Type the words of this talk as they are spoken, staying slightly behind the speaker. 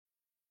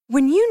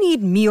When you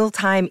need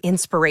mealtime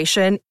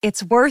inspiration,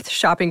 it's worth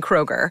shopping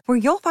Kroger, where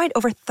you'll find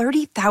over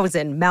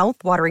 30,000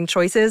 mouth-watering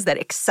choices that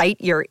excite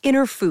your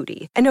inner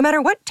foodie. And no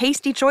matter what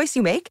tasty choice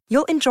you make,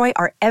 you'll enjoy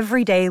our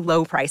everyday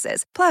low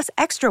prices, plus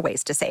extra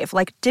ways to save,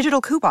 like digital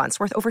coupons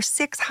worth over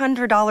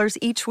 $600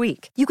 each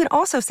week. You can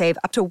also save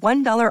up to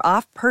 $1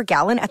 off per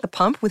gallon at the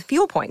pump with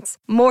fuel points.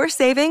 More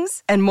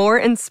savings and more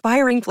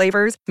inspiring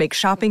flavors make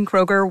shopping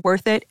Kroger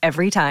worth it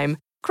every time.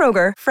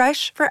 Kroger,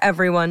 fresh for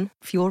everyone.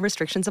 Fuel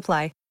restrictions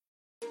apply.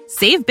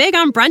 Save big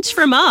on brunch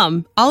for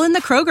mom, all in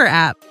the Kroger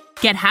app.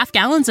 Get half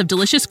gallons of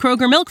delicious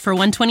Kroger milk for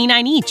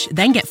 $1.29 each.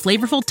 Then get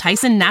flavorful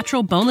Tyson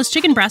natural boneless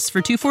chicken breasts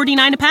for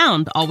 $2.49 a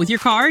pound, all with your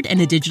card and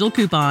a digital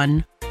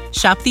coupon.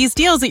 Shop these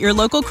deals at your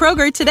local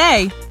Kroger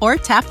today, or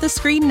tap the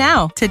screen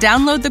now to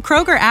download the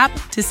Kroger app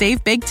to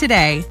save big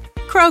today.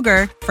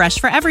 Kroger, fresh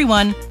for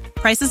everyone.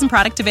 Prices and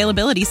product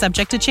availability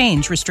subject to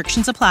change.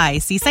 Restrictions apply.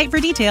 See site for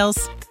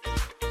details.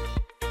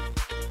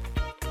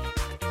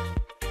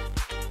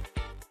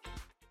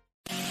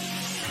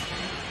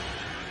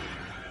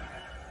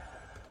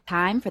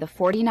 Time for the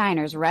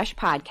 49ers Rush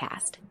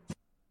Podcast.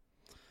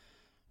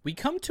 We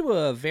come to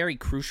a very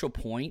crucial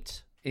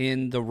point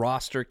in the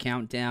roster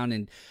countdown,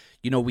 and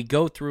we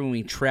go through and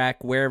we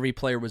track where every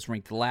player was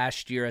ranked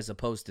last year as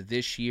opposed to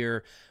this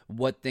year,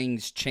 what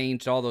things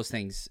changed, all those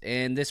things.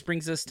 And this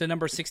brings us to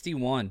number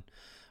 61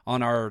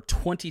 on our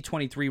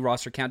 2023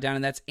 roster countdown,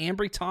 and that's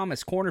Ambry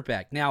Thomas,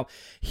 cornerback. Now,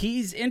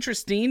 he's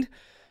interesting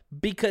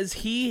because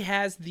he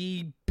has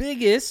the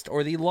biggest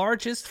or the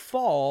largest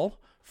fall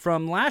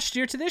from last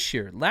year to this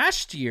year.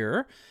 Last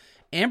year,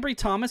 Ambry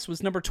Thomas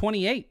was number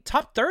 28,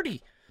 top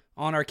 30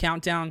 on our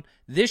countdown.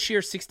 This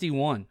year,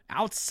 61,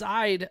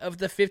 outside of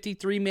the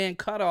 53-man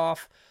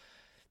cutoff,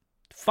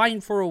 fighting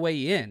for a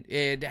way in.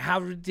 And how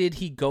did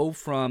he go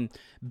from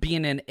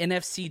being an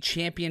NFC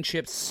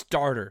championship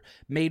starter,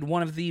 made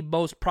one of the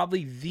most,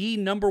 probably the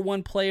number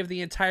one play of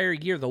the entire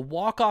year, the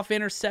walk-off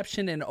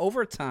interception in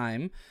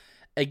overtime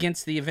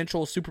against the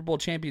eventual Super Bowl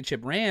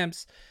championship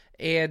Rams,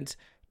 and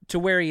to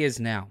where he is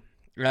now?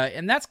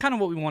 And that's kind of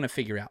what we want to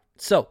figure out.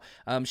 So,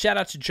 shout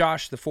out to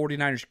Josh, the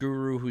 49ers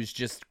guru, who's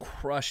just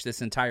crushed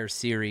this entire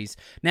series.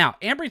 Now,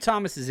 Ambry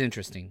Thomas is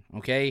interesting,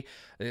 okay?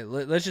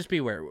 Let's just be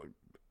aware.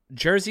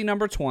 Jersey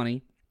number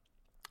 20,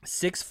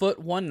 6 foot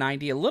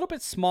 190, a little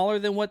bit smaller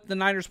than what the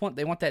Niners want.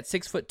 They want that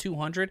 6 foot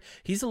 200.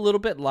 He's a little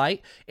bit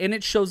light, and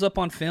it shows up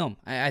on film.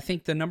 I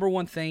think the number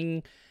one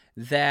thing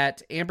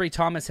that Ambry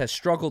Thomas has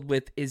struggled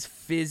with is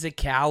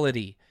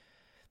physicality.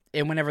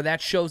 And whenever that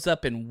shows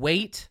up in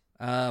weight,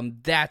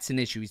 that's an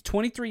issue. He's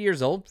 23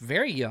 years old,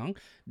 very young.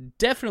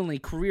 Definitely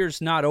career's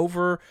not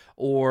over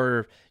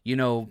or,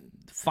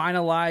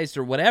 finalized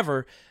or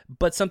whatever,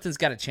 but something's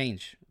got to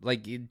change.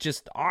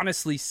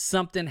 Honestly,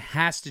 something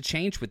has to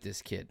change with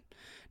this kid.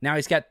 Now,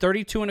 he's got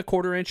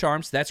 32.25-inch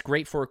arms. That's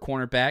great for a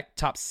cornerback,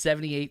 top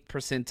 78th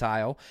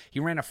percentile.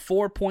 He ran a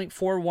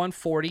 4.41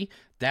 40.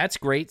 That's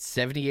great,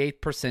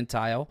 78th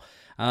percentile.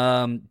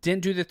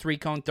 Didn't do the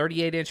 3-cone,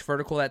 38-inch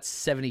vertical, that's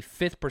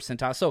 75th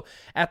percentile. So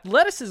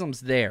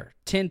athleticism's there.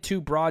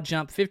 10-2 broad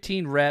jump,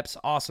 15 reps,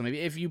 awesome.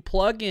 If you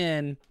plug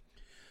in,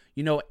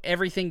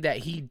 everything that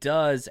he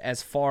does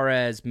as far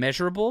as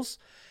measurables,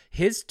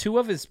 two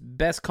of his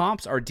best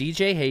comps are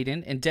DJ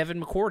Hayden and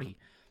Devin McCourty.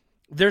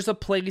 There's a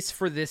place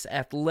for this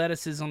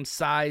athleticism,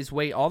 size,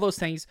 weight, all those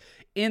things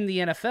in the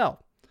NFL.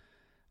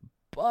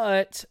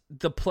 But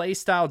the play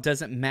style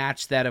doesn't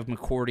match that of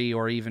McCourty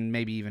or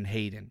maybe even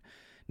Hayden.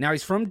 Now,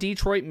 he's from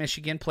Detroit,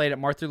 Michigan, played at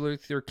Martin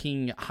Luther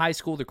King High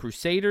School, the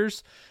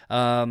Crusaders,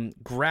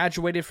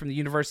 graduated from the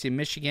University of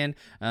Michigan,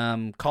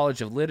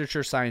 College of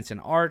Literature, Science,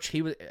 and Arts.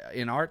 He was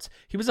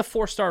a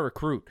 4-star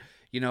recruit,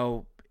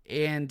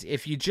 and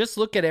if you just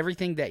look at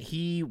everything that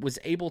he was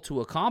able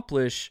to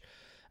accomplish,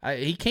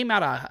 he came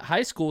out of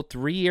high school,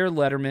 3-year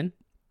letterman,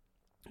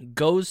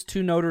 goes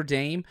to Notre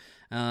Dame,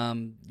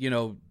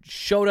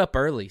 showed up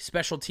early.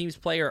 Special teams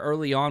player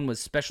early on, was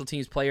special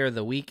teams player of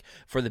the week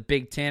for the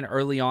Big Ten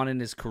early on in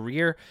his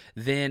career.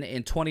 Then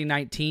in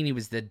 2019, he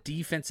was the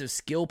defensive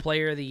skill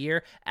player of the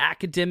year,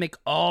 academic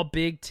all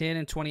Big Ten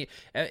in 20.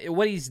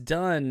 What he's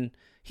done,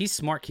 he's a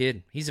smart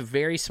kid. He's a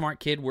very smart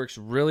kid, works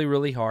really,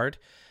 really hard.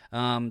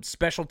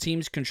 Special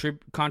teams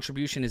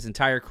contribution his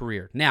entire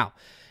career. Now,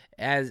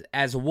 as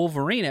a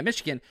Wolverine at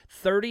Michigan,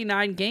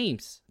 39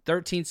 games.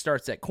 13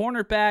 starts at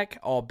cornerback,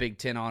 all Big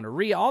Ten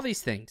honoree, all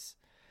these things.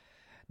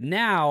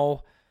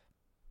 Now,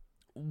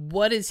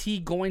 what is he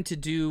going to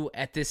do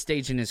at this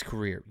stage in his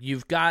career?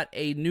 You've got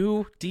a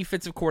new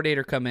defensive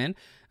coordinator come in,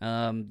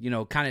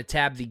 kind of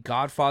tab the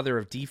godfather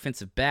of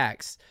defensive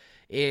backs.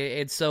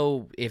 And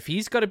so if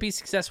he's going to be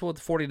successful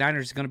with the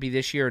 49ers, it's going to be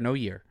this year or no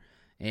year.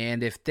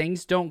 And if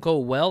things don't go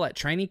well at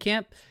training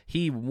camp,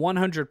 he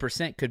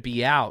 100% could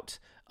be out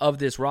of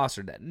this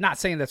roster. Not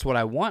saying that's what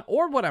I want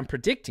or what I'm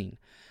predicting.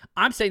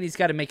 I'm saying he's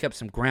got to make up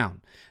some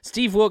ground.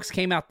 Steve Wilkes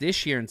came out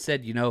this year and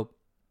said,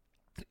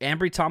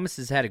 Ambry Thomas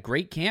has had a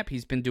great camp.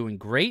 He's been doing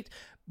great,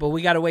 but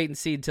we got to wait and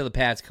see until the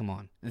pads come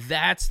on.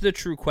 That's the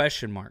true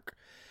question mark.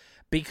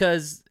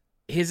 Because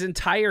his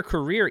entire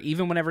career,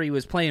 even whenever he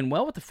was playing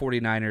well with the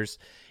 49ers,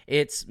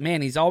 it's,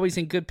 man, he's always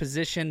in good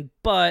position,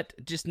 but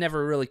just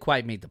never really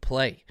quite made the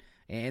play.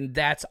 And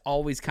that's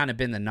always kind of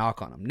been the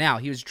knock on him. Now,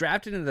 he was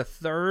drafted in the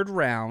 3rd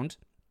round,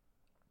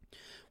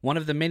 one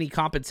of the many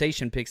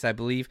compensation picks, I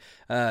believe.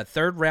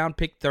 3rd round,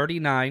 pick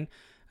 39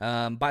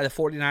 by the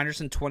 49ers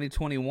in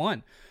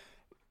 2021.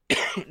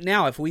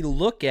 Now, if we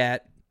look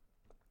at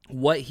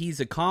what he's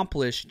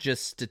accomplished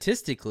just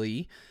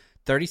statistically,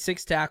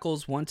 36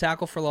 tackles, 1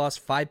 tackle for loss,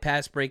 5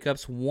 pass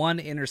breakups, 1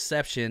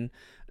 interception.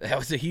 That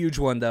was a huge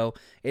one, though.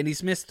 And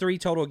he's missed 3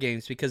 total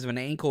games because of an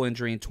ankle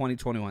injury in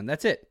 2021.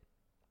 That's it.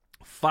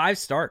 5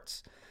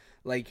 starts.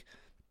 Like,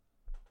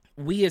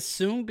 we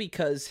assume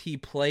because he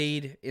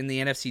played in the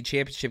NFC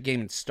Championship game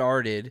and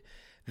started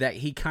that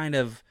he kind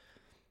of,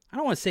 I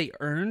don't want to say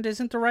earned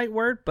isn't the right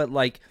word, but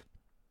like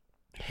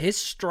his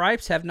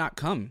stripes have not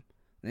come.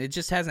 It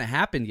just hasn't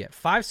happened yet.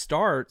 5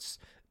 starts,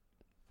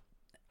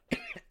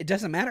 it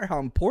doesn't matter how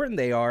important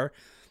they are.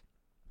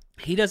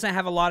 He doesn't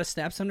have a lot of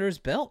snaps under his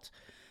belt.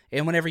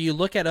 And whenever you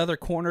look at other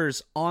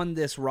corners on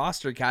this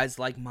roster, guys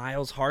like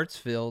Myles,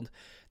 Hartsfield,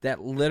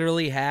 that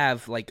literally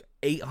have like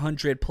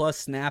 800 plus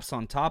snaps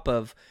on top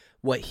of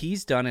what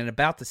he's done in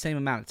about the same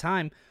amount of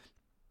time,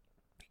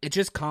 it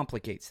just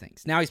complicates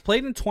things. Now, he's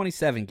played in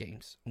 27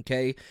 games,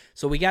 okay?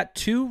 So we got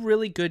 2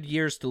 really good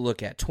years to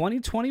look at.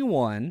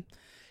 2021,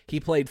 he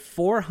played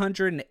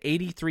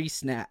 483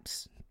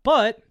 snaps,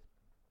 but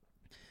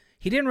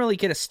he didn't really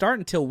get a start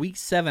until week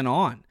 7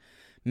 on.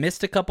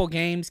 Missed a couple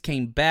games,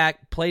 came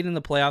back, played in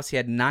the playoffs. He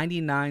had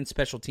 99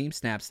 special team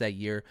snaps that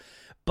year,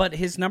 but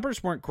his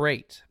numbers weren't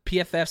great.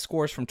 PFF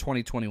scores from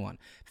 2021,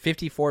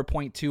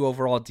 54.2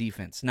 overall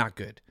defense, not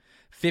good.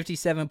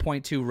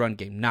 57.2 run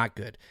game, not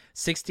good.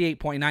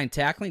 68.9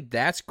 tackling,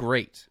 that's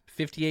great.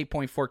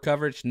 58.4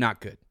 coverage,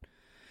 not good.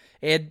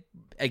 And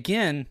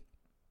again,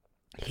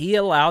 he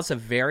allows a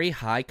very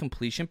high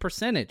completion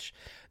percentage.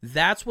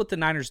 That's what the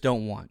Niners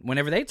don't want.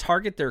 Whenever they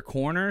target their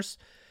corners,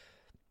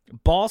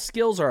 ball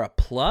skills are a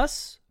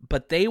plus,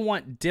 but they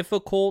want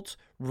difficult,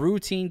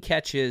 routine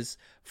catches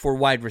for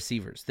wide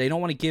receivers. They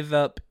don't want to give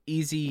up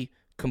easy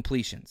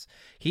completions.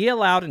 He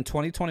allowed in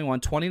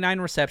 2021 29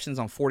 receptions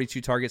on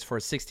 42 targets for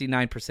a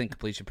 69%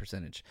 completion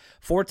percentage.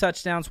 4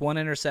 touchdowns, 1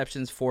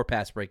 interceptions, 4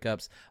 pass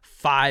breakups,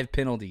 5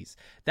 penalties.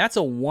 That's a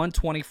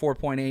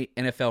 124.8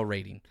 NFL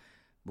rating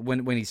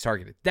when he's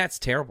targeted. That's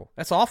terrible.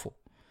 That's awful.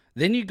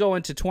 Then you go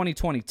into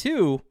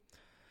 2022,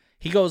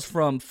 he goes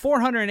from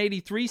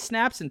 483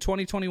 snaps in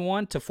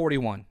 2021 to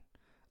 41.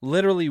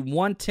 Literally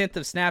 1/10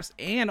 of snaps,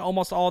 and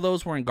almost all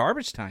those were in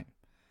garbage time.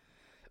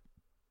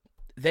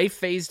 They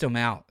phased him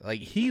out.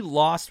 Like, he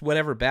lost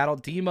whatever battle.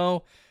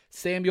 Demo,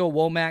 Samuel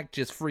Womack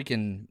just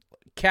freaking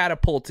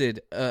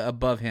catapulted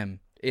above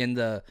him in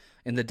the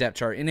depth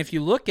chart. And if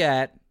you look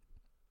at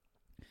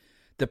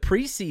the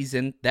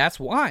preseason, that's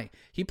why.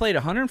 He played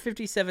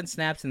 157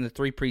 snaps in the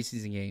 3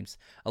 preseason games,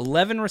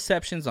 11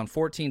 receptions on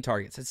 14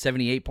 targets. That's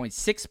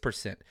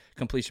 78.6%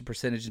 completion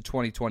percentage in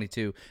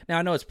 2022. Now,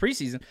 I know it's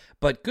preseason,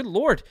 but good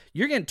Lord,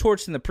 you're getting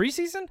torched in the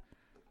preseason?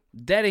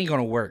 That ain't going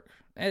to work.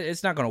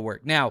 It's not going to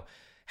work. Now,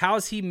 how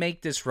does he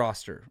make this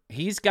roster?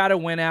 He's got to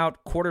win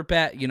out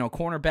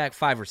cornerback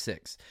 5 or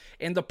 6.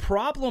 And the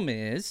problem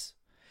is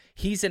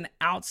he's an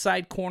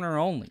outside corner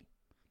only.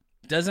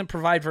 Doesn't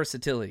provide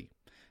versatility.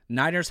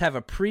 Niners have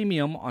a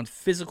premium on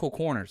physical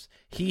corners.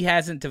 He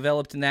hasn't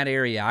developed in that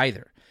area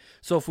either.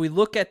 So if we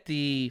look at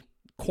the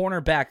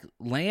cornerback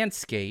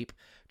landscape,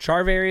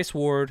 Charvarius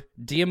Ward,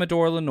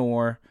 Diamador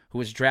Lenore, who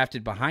was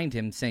drafted behind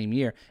him the same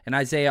year, and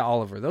Isaiah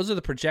Oliver. Those are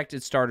the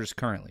projected starters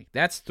currently.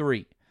 That's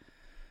 3.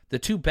 The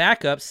 2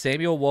 backups,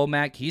 Samuel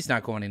Womack, he's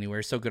not going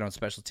anywhere. So good on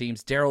special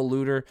teams. Darrell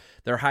Luter,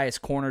 their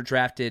highest corner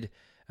drafted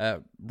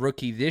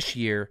rookie this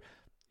year,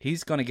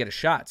 he's going to get a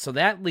shot. So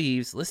that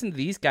leaves, listen to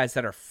these guys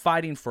that are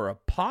fighting for a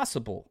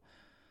possible.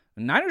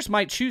 The Niners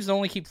might choose to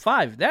only keep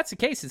 5. If that's the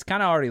case, it's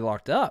kind of already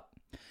locked up.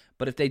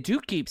 But if they do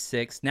keep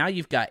 6, now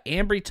you've got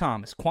Ambry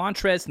Thomas,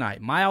 Quantrez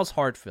Knight, Myles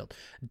Hartsfield,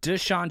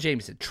 Deshaun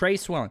Jameson, Trey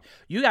Swelling.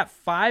 You got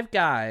 5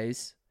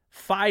 guys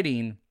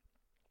fighting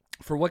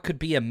for what could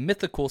be a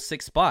mythical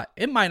 6th spot.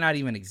 It might not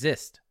even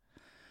exist.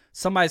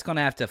 Somebody's going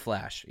to have to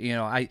flash.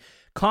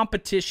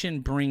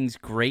 Competition brings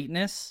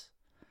greatness.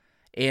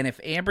 And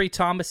if Ambry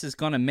Thomas is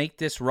going to make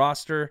this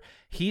roster,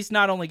 he's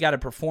not only got to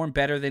perform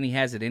better than he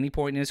has at any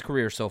point in his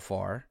career so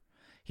far,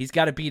 he's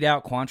got to beat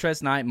out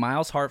Quantrez Knight,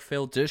 Myles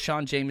Hartsfield,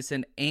 Deshaun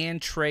Jameson,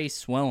 and Trey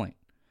Swelling.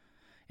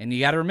 And you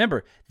got to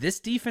remember,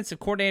 this defensive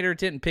coordinator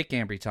didn't pick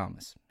Ambry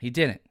Thomas. He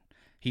didn't.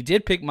 He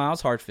did pick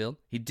Myles Hartsfield.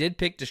 He did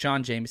pick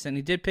Deshaun Jameson.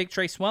 He did pick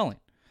Trey Swelling.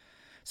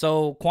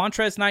 So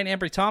Quantrez Knight and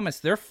Ambry Thomas,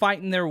 they're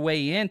fighting their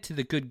way into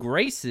the good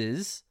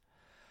graces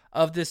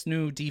of this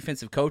new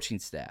defensive coaching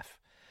staff.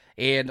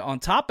 And on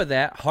top of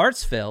that,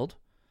 Hartsfield,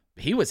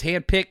 he was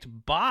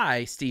handpicked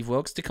by Steve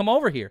Wilks to come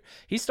over here.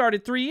 He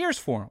started 3 years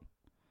for him.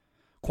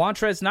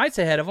 Quantrez Knight's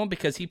ahead of him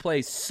because he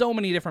plays so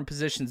many different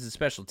positions in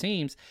special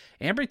teams.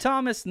 Ambry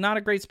Thomas, not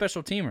a great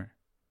special teamer.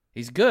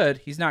 He's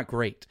good. He's not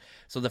great.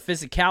 So the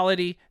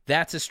physicality,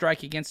 that's a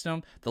strike against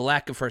him. The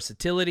lack of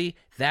versatility,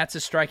 that's a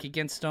strike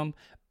against him.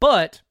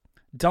 But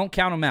don't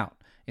count him out.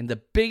 In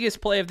the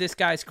biggest play of this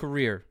guy's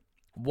career,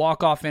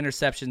 walk-off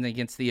interception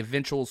against the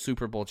eventual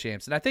Super Bowl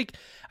champs. And I think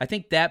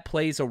that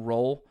plays a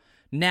role.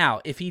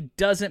 Now, if he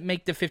doesn't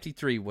make the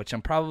 53, which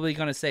I'm probably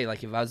going to say,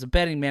 like if I was a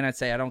betting man, I'd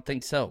say I don't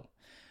think so.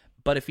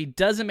 But if he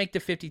doesn't make the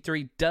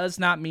 53, does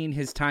not mean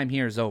his time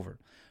here is over.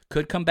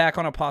 Could come back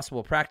on a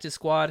possible practice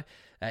squad.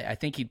 I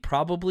think he'd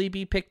probably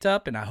be picked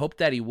up, and I hope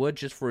that he would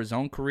just for his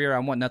own career. I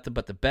want nothing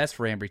but the best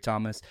for Ambry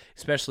Thomas,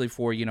 especially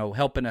for,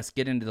 helping us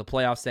get into the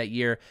playoffs that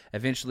year,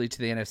 eventually to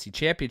the NFC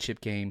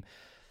Championship game.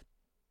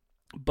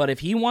 But if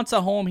he wants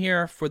a home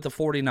here for the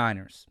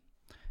 49ers,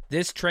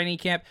 this training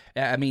camp,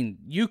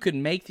 you could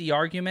make the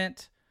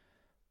argument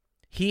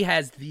he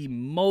has the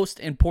most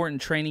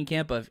important training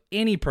camp of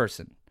any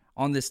person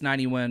on this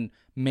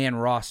 91-man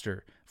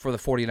roster for the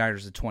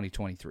 49ers of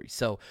 2023.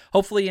 So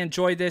hopefully you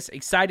enjoyed this.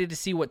 Excited to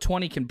see what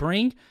 20 can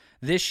bring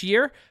this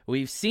year.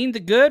 We've seen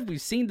the good.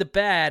 We've seen the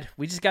bad.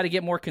 We just got to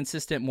get more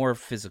consistent, more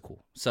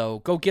physical. So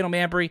go get them,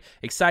 Ambry.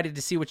 Excited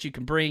to see what you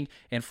can bring.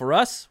 And for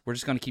us, we're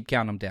just going to keep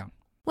counting them down.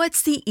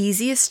 What's the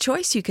easiest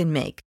choice you can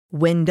make?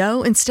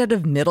 Window instead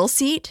of middle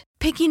seat?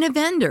 Picking a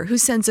vendor who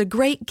sends a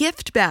great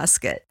gift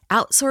basket?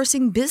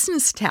 Outsourcing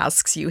business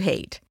tasks you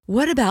hate?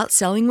 What about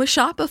selling with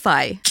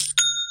Shopify?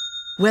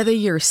 Whether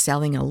you're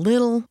selling a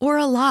little or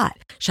a lot,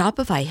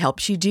 Shopify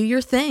helps you do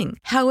your thing,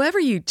 however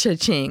you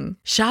cha-ching.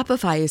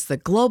 Shopify is the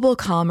global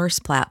commerce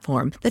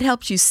platform that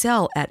helps you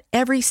sell at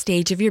every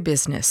stage of your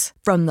business.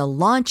 From the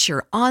launch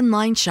your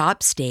online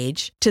shop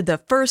stage to the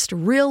first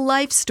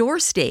real-life store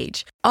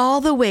stage,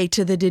 all the way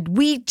to the did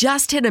we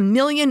just hit 1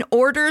 million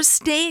orders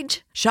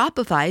stage.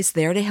 Shopify's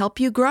there to help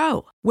you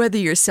grow. Whether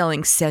you're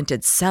selling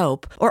scented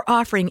soap or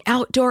offering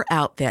outdoor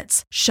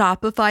outfits,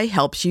 Shopify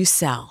helps you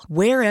sell.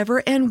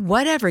 Wherever and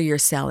whatever you're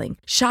selling,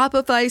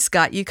 Shopify's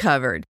got you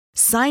covered.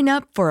 Sign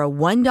up for a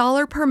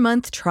 $1 per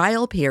month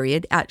trial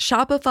period at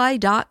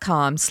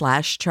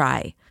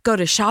shopify.com/try. Go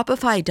to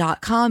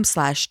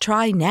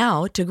shopify.com/try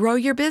now to grow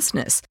your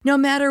business, no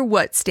matter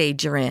what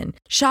stage you're in.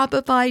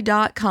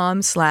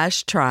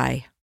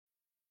 Shopify.com/try.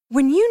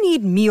 When you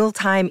need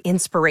mealtime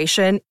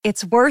inspiration,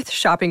 it's worth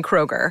shopping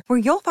Kroger, where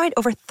you'll find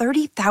over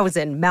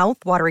 30,000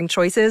 mouth-watering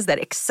choices that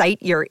excite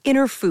your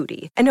inner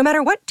foodie. And no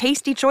matter what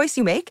tasty choice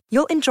you make,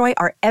 you'll enjoy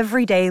our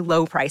everyday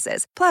low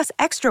prices, plus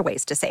extra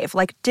ways to save,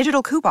 like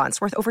digital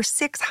coupons worth over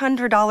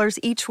 $600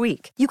 each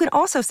week. You can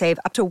also save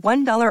up to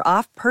 $1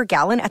 off per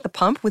gallon at the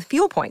pump with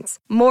fuel points.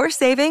 More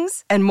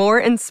savings and more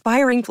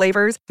inspiring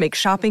flavors make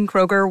shopping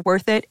Kroger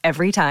worth it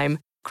every time.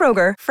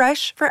 Kroger,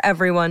 fresh for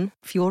everyone.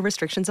 Fuel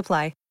restrictions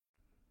apply.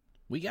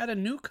 We got a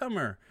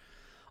newcomer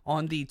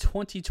on the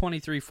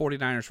 2023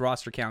 49ers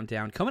roster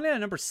countdown. Coming in at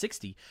number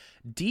 60,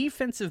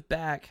 defensive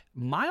back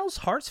Myles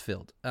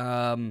Hartsfield.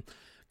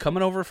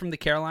 Coming over from the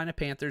Carolina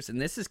Panthers, and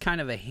this is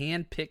kind of a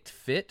hand-picked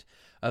fit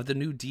of the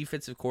new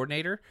defensive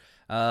coordinator.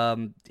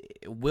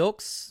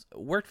 Wilks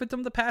worked with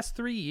them the past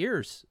 3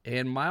 years,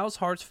 and Myles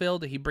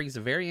Hartsfield, he brings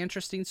a very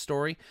interesting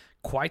story,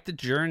 quite the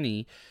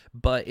journey,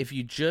 but if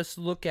you just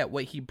look at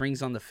what he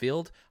brings on the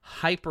field,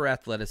 hyper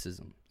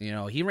athleticism.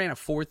 He ran a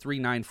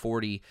 4.39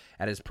 40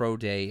 at his pro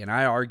day, and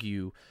I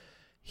argue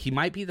he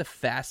might be the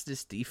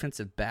fastest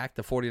defensive back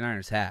the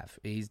 49ers have.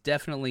 He's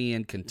definitely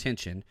in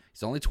contention.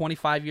 He's only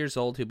 25 years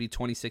old. He'll be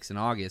 26 in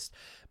August.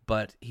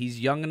 But he's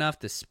young enough.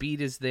 The speed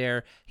is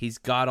there. He's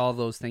got all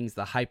those things,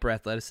 the hyper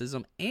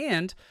athleticism,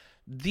 and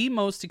the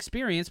most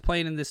experience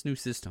playing in this new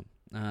system,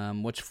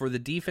 which for the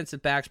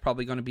defensive backs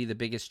probably going to be the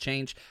biggest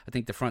change. I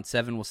think the front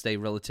seven will stay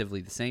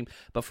relatively the same.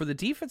 But for the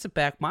defensive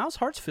back, Myles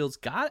Hartsfield's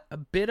got a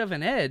bit of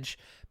an edge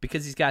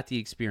because he's got the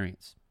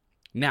experience.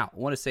 Now, I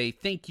want to say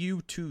thank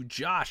you to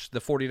Josh, the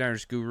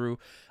 49ers guru,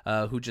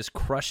 who just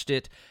crushed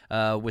it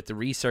with the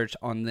research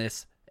on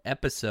this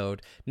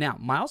episode. Now,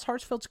 Myles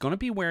Hartsfield's going to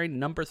be wearing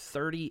number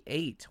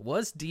 38.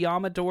 Was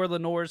Diamador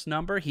Lenoir's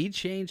number? He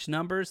changed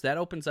numbers. That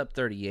opens up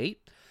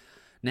 38.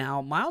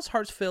 Now, Myles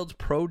Hartsfield's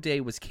pro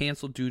day was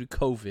canceled due to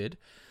COVID.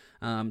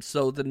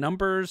 So the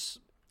numbers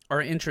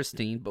are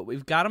interesting, but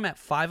we've got him at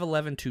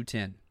 5'11",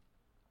 210.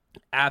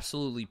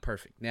 Absolutely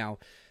perfect. Now,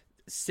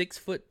 6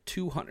 foot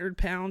 200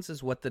 pounds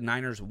is what the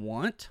Niners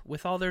want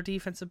with all their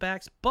defensive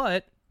backs,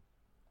 but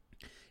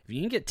if you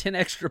can get 10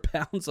 extra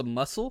pounds of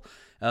muscle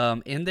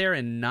in there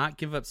and not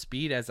give up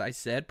speed, as I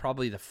said,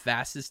 probably the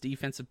fastest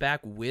defensive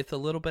back with a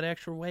little bit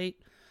extra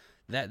weight,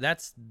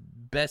 that's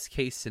best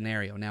case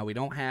scenario. Now, we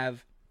don't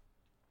have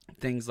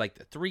things like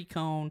the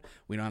 3-cone,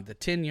 we don't have the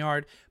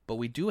 10-yard, but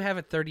we do have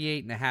a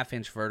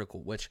 38.5-inch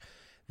vertical, which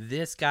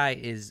this guy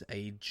is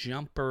a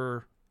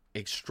jumper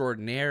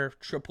extraordinaire,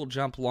 triple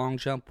jump, long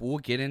jump. We'll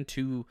get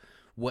into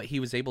what he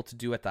was able to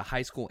do at the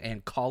high school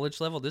and college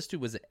level. This dude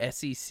was an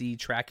SEC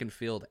track and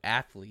field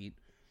athlete,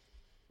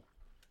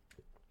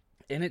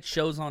 and it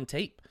shows on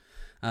tape.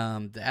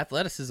 The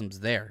athleticism's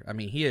there. I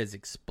mean, he has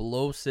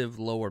explosive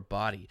lower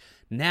body.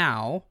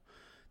 Now,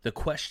 the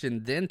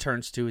question then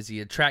turns to, is he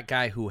a track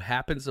guy who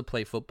happens to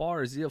play football,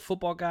 or is he a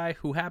football guy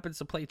who happens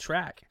to play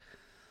track?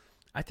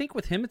 I think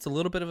with him, it's a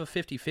little bit of a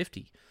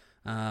 50-50.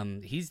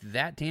 He's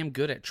that damn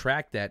good at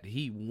track that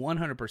he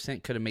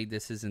 100% could have made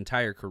this his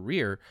entire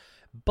career,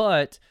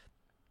 but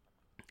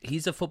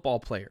he's a football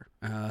player.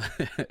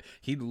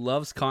 He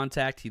loves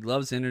contact, he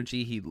loves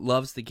energy, he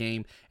loves the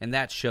game, and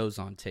that shows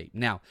on tape.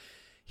 Now,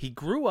 he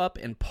grew up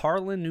in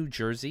Parlin, New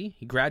Jersey.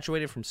 He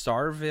graduated from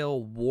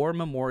Saurville War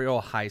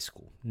Memorial High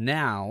School.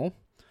 Now,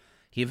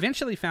 he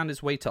eventually found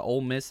his way to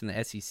Ole Miss in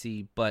the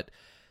SEC, but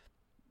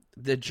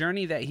the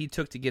journey that he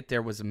took to get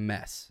there was a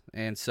mess.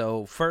 And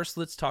so first,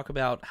 let's talk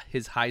about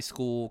his high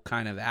school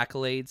kind of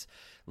accolades.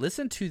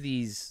 Listen to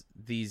these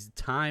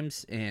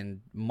times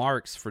and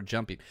marks for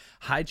jumping.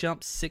 High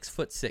jump,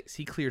 6'6".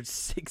 He cleared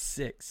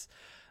 6'6".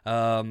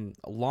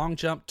 Long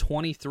jump,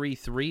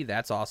 23.3.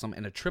 That's awesome.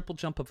 And a triple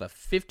jump of a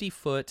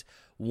 50-foot,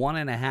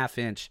 1.5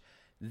 inch.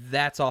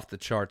 That's off the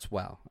charts.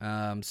 Wow.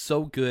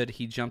 So good.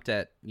 He jumped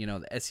at,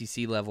 the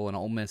SEC level and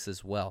Ole Miss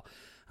as well.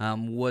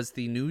 Was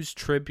the News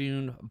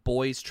Tribune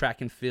Boys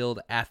Track and Field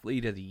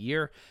Athlete of the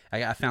Year.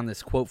 I found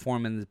this quote for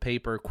him in the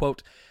paper.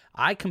 Quote,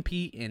 "I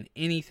compete in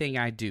anything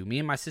I do. Me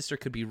and my sister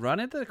could be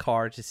running to the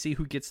car to see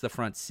who gets the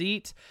front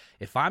seat.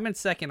 If I'm in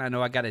second, I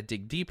know I got to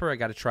dig deeper. I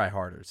got to try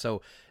harder."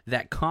 So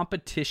that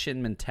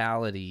competition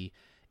mentality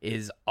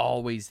is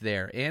always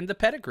there. And the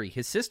pedigree.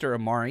 His sister,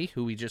 Ambry,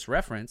 who we just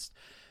referenced,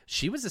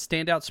 she was a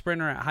standout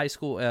sprinter at high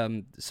school,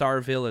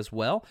 Saurville as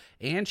well.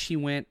 And she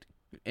went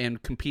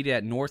and competed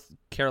at North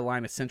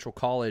Carolina Central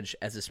College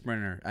as a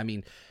sprinter. I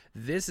mean,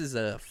 this is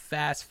a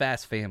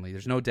fast family.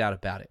 There's no doubt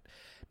about it.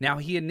 Now,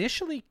 he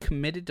initially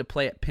committed to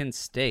play at Penn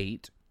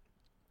State,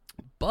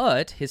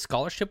 but his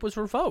scholarship was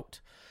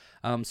revoked.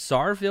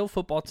 Saurville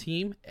football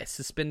team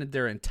suspended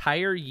their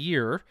entire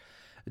year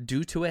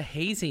due to a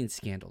hazing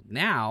scandal.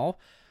 Now,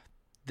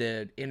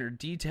 the inner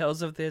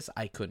details of this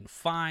I couldn't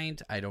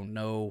find. I don't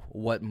know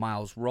what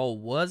Myles' role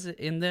was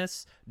in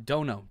this.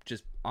 Don't know.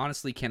 Just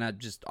honestly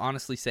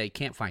say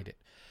can't find it.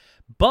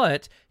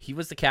 But he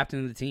was the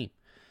captain of the team.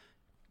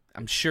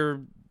 I'm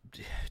sure,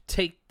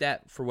 take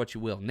that for what you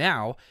will.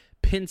 Now,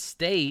 Penn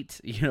State,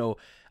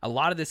 a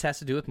lot of this has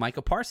to do with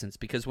Micah Parsons,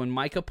 because when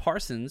Micah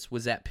Parsons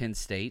was at Penn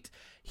State,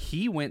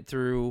 he went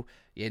through,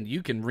 and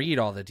you can read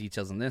all the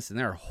details on this, and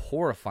they're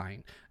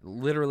horrifying,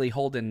 literally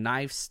holding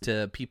knives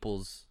to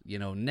people's,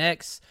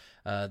 necks,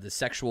 the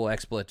sexual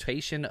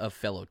exploitation of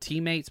fellow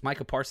teammates.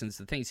 Micah Parsons,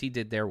 the things he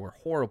did there were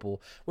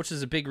horrible, which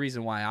is a big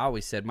reason why I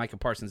always said Micah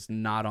Parsons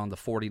not on the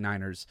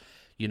 49ers,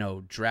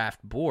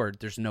 draft board.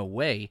 There's no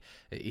way.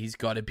 He's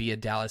got to be a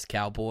Dallas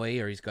Cowboy,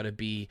 or he's got to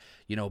be,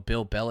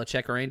 Bill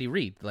Belichick or Andy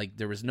Reid. Like,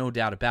 there was no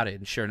doubt about it,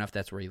 and sure enough,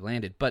 that's where he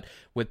landed. But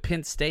with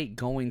Penn State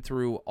going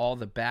through all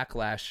the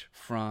backlash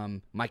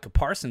from Micah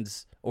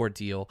Parsons'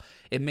 ordeal,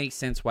 it makes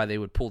sense why they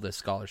would pull this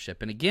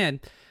scholarship. And again,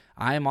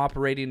 I am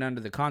operating under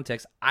the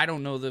context. I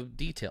don't know the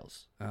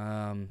details.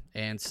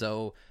 And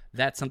so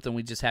that's something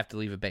we just have to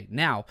leave at bay.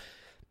 Now,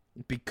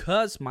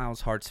 because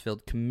Myles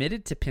Hartsfield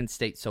committed to Penn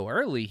State so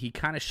early, he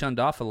kind of shunned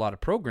off a lot of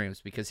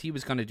programs because he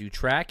was going to do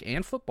track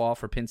and football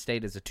for Penn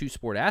State as a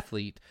two-sport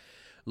athlete,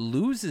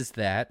 loses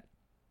that,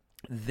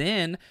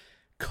 then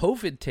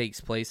COVID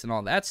takes place and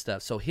all that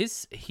stuff. So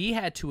he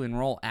had to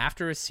enroll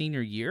after his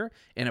senior year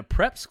in a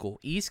prep school,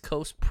 East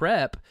Coast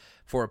Prep,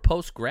 for a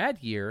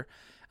post-grad year.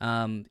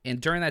 And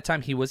during that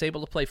time, he was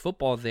able to play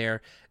football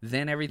there.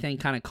 Then everything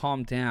kind of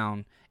calmed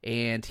down,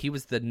 and he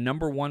was the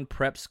 #1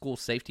 prep school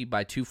safety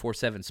by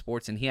 247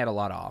 Sports, and he had a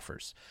lot of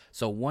offers.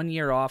 So 1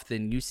 year off,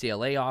 then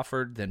UCLA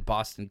offered, then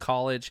Boston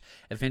College.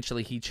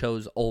 Eventually, he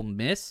chose Ole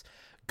Miss,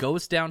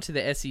 goes down to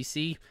the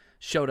SEC,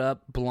 showed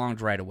up,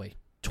 belonged right away.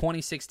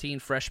 2016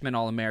 freshman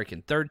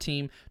All-American third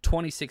team,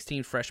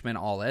 2016 freshman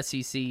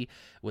All-SEC,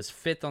 was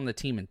fifth on the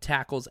team in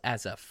tackles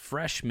as a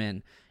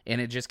freshman,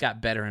 and it just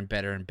got better and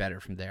better and better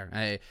from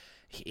there.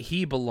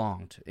 He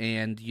belonged,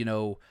 and,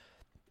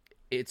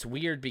 it's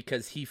weird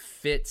because he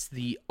fits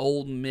the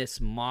Ole Miss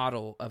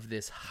model of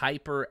this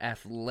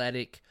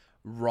hyper-athletic,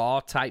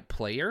 raw-type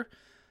player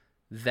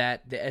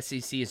that the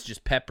SEC is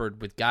just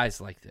peppered with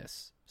guys like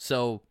this.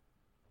 So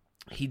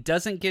he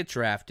doesn't get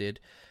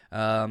drafted.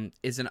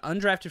 Is an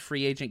undrafted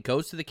free agent,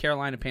 goes to the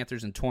Carolina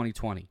Panthers in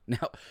 2020.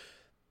 Now,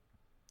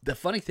 the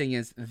funny thing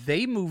is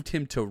they moved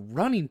him to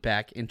running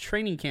back in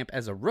training camp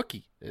as a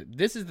rookie.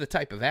 This is the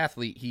type of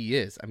athlete he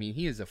is. I mean,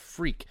 he is a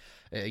freak.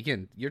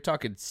 Again, you're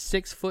talking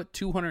 6 foot,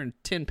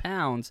 210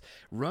 pounds,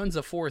 runs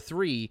a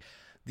 4.3.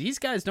 These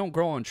guys don't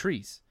grow on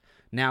trees.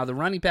 Now, the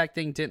running back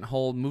thing didn't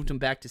hold, moved him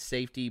back to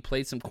safety,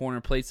 played some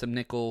corner, played some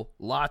nickel,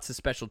 lots of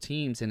special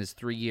teams in his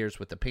 3 years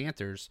with the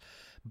Panthers.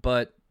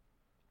 But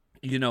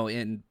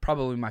and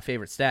probably my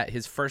favorite stat,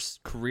 his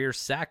first career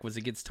sack was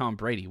against Tom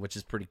Brady, which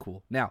is pretty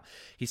cool. Now,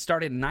 he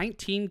started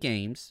 19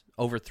 games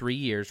over 3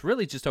 years,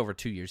 really just over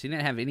 2 years. He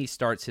didn't have any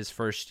starts his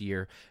first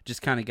year,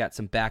 just kind of got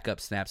some backup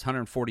snaps,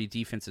 140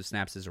 defensive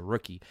snaps as a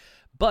rookie,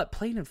 but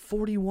played in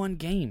 41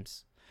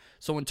 games.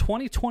 So in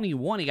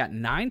 2021, he got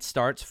 9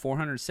 starts,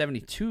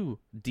 472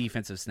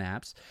 defensive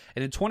snaps.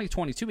 And in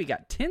 2022, he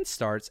got 10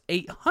 starts,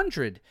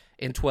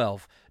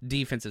 812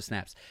 defensive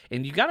snaps.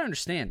 And you got to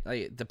understand,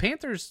 the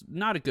Panthers,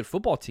 not a good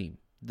football team.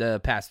 the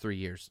past 3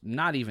 years.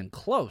 Not even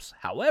close.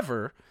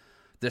 However,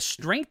 the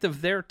strength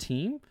of their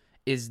team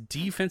is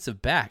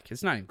defensive back.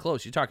 It's not even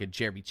close. You're talking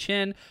Jeremy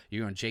Chin.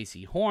 You're going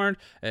J.C. Horn.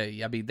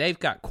 They've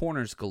got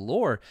corners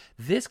galore.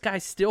 This guy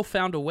still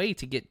found a way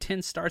to get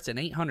 10 starts and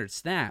 800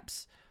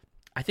 snaps.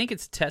 I think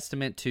it's a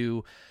testament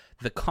to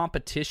the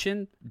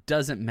competition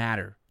doesn't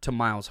matter to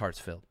Myles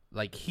Hartsfield.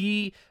 Like,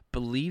 he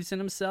believes in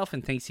himself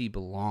and thinks he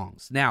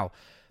belongs. Now,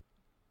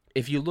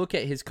 if you look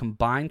at his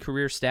combined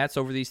career stats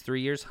over these 3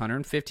 years,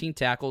 115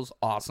 tackles,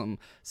 awesome.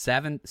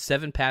 Seven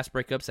pass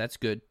breakups, that's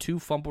good. 2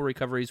 fumble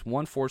recoveries,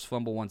 1 forced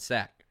fumble, 1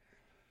 sack.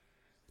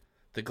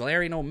 The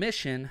glaring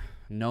omission,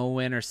 no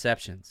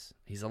interceptions.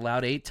 He's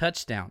allowed 8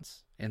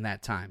 touchdowns in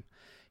that time.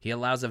 He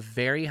allows a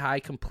very high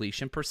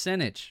completion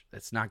percentage.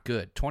 That's not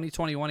good.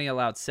 2021, he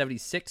allowed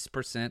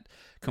 76%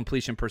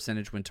 completion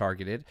percentage when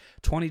targeted.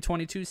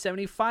 2022,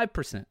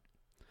 75%.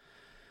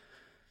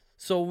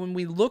 So when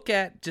we look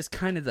at just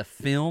kind of the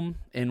film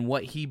and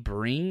what he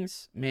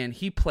brings, man,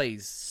 he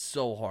plays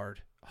so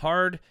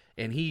hard,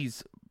 and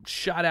he's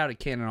shot out a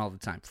cannon all the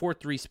time.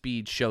 4.3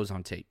 speed shows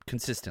on tape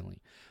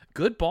consistently.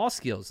 Good ball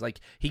skills. Like,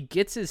 he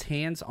gets his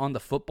hands on the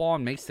football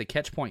and makes the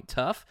catch point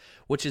tough,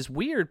 which is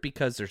weird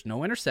because there's no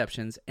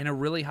interceptions and a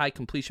really high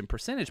completion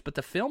percentage. But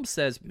the film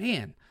says,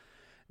 man,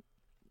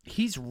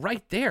 he's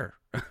right there.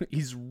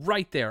 He's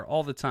right there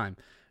all the time.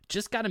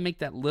 Just got to make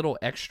that little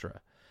extra.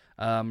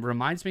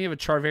 Reminds me of a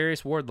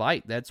Charvarius Ward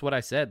light. That's what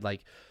I said.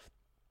 Like,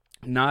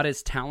 not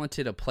as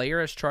talented a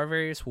player as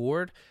Charvarius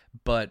Ward,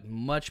 but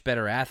much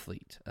better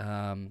athlete.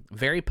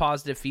 Very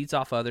positive, feeds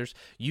off others.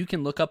 You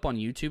can look up on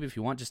YouTube if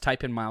you want. Just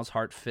type in Myles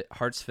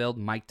Hartsfield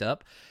mic'd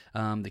up.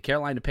 The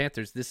Carolina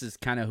Panthers, this is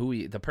kind of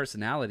the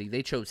personality.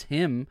 They chose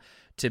him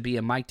to be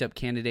a mic'd up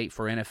candidate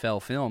for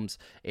NFL films,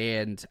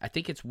 and I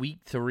think it's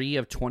week 3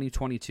 of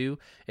 2022.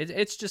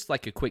 It's just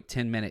like a quick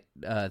 10-minute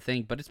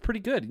thing, but it's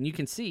pretty good. And you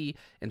can see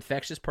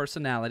infectious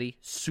personality,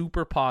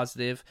 super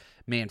positive,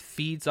 man,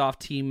 feeds off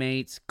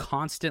teammates,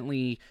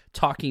 constantly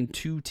talking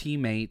to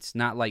teammates,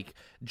 not like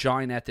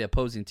jawing at the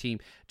opposing team.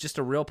 Just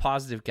a real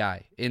positive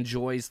guy.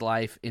 Enjoys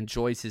life,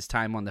 enjoys his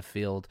time on the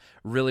field.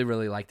 Really,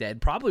 really like that.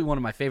 And probably one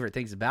of my favorite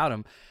things about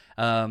him,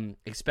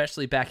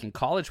 especially back in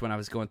college when I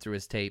was going through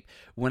his tape,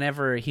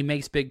 whenever he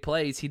makes big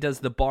plays, he does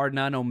the bar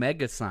none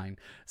omega sign.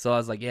 So I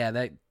was like,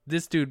 yeah,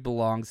 this dude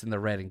belongs in the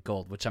red and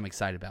gold, which I'm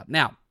excited about.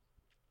 Now,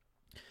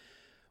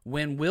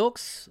 when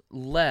Wilks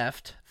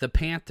left the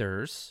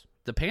Panthers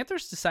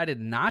decided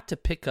not to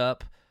pick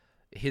up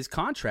his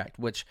contract,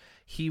 which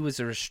he was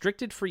a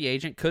restricted free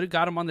agent, could have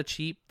got him on the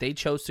cheap. They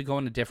chose to go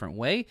in a different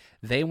way.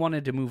 They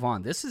wanted to move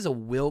on. This is a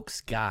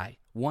Wilks guy,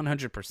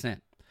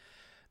 100%.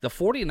 The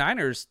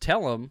 49ers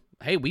tell him,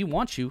 hey, we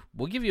want you.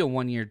 We'll give you a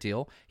 1-year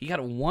deal. He got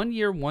a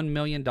 1-year, $1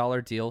 million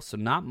deal, so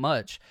not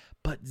much,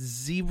 but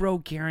 0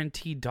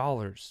 guaranteed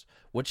dollars,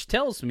 which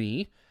tells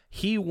me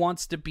he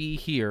wants to be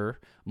here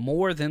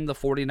more than the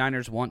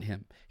 49ers want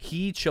him.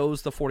 He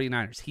chose the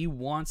 49ers. He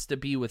wants to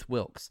be with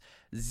Wilks.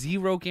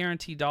 0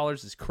 guaranteed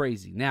dollars is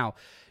crazy. Now,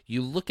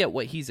 you look at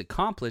what he's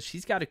accomplished.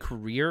 He's got a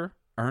career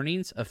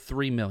earnings of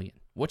 $3 million,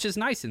 which is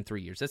nice in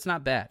 3 years. That's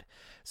not bad.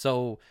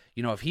 So,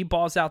 if he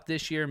balls out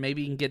this year,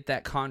 maybe he can get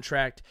that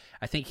contract.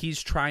 I think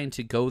he's trying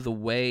to go the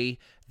way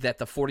that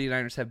the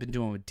 49ers have been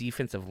doing with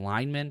defensive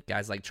linemen,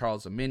 guys like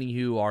Charles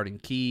Omenihu, Arden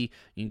Key,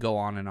 you can go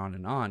on and on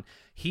and on.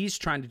 He's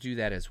trying to do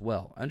that as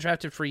well.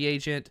 Undrafted free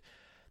agent,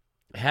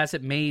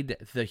 hasn't made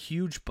the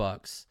huge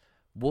bucks.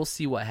 We'll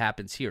see what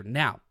happens here.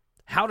 Now,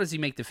 how does he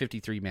make the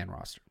 53-man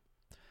roster?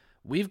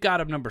 We've got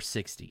him number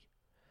 60.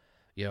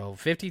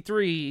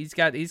 53, he's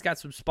got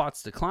some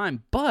spots to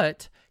climb,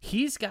 but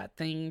he's got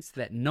things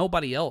that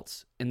nobody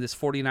else in this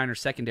 49ers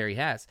secondary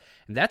has,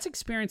 and that's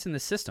experience in the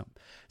system.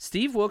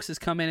 Steve Wilks has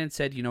come in and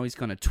said, he's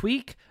going to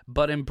tweak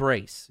but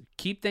embrace.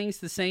 Keep things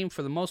the same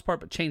for the most part,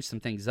 but change some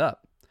things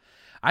up.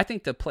 I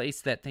think the place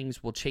that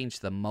things will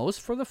change the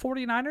most for the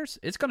 49ers,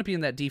 it's going to be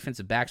in that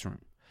defensive backs room.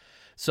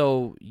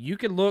 So you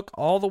can look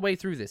all the way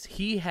through this.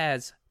 He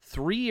has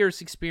 3 years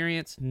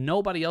experience.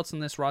 Nobody else on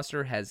this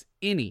roster has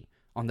any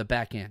on the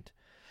back end.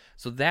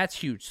 So that's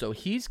huge. So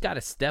he's got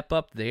to step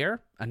up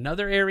there.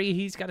 Another area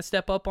he's got to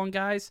step up on,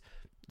 guys,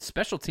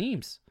 special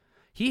teams.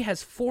 He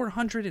has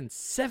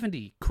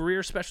 470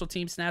 career special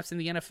team snaps in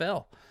the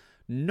NFL.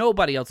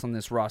 Nobody else on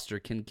this roster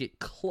can get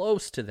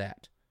close to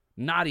that.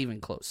 Not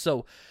even close.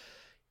 So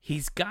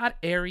he's got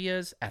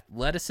areas,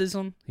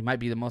 athleticism. He might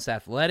be the most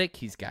athletic.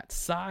 He's got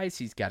size.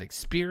 He's got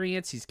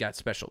experience. He's got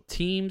special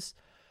teams.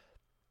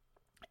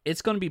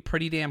 It's going to be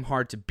pretty damn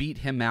hard to beat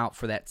him out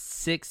for that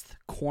 6th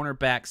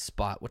cornerback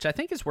spot, which I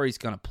think is where he's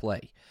going to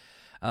play.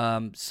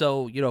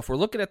 So, if we're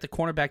looking at the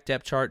cornerback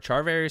depth chart,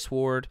 Charvarius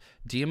Ward,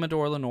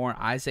 Diamador Lenore,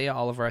 Isaiah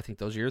Oliver, I think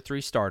those are your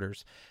 3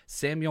 starters.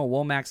 Samuel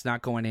Womack's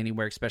not going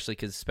anywhere, especially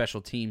because special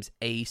teams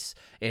ace,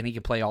 and he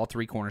can play all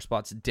 3 corner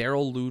spots.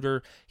 Darrell Luter,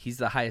 he's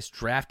the highest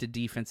drafted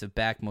defensive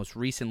back, most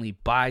recently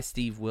by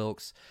Steve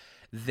Wilks.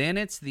 Then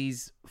it's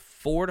these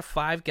 4 to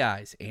 5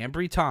 guys,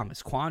 Ambry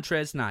Thomas,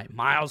 Quantrez Knight,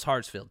 Myles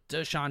Hartsfield,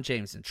 Deshaun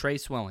Jameson, Trey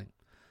Swelling.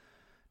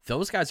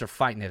 Those guys are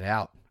fighting it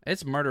out.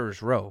 It's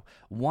murderer's row.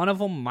 One of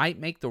them might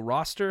make the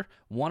roster.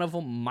 One of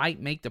them might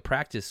make the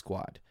practice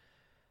squad.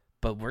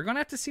 But we're going to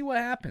have to see what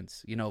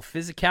happens.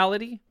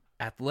 Physicality,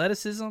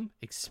 athleticism,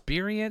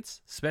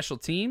 experience, special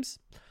teams,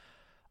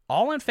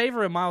 all in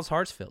favor of Myles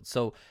Hartsfield.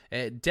 So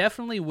it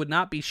definitely would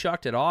not be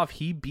shocked at all if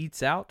he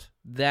beats out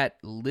that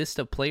list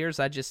of players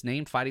I just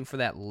named fighting for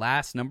that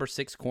last number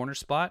 6 corner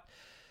spot.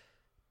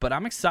 But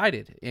I'm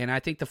excited, and I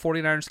think the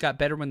 49ers got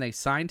better when they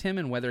signed him,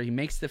 and whether he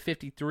makes the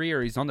 53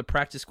 or he's on the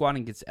practice squad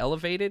and gets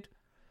elevated,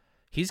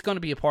 he's going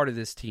to be a part of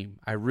this team.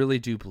 I really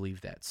do believe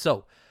that.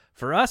 So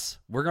for us,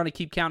 we're going to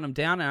keep counting him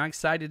down, and I'm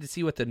excited to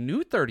see what the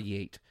new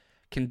 38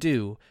 can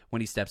do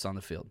when he steps on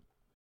the field.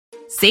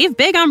 Save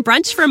big on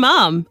brunch for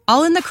mom,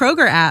 all in the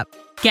Kroger app.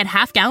 Get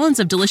half gallons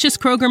of delicious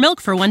Kroger milk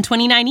for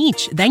 $1.29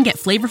 each. Then get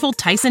flavorful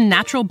Tyson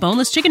natural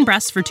boneless chicken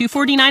breasts for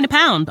 $2.49 a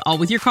pound, all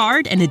with your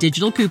card and a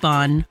digital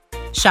coupon.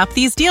 Shop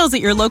these deals at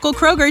your local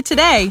Kroger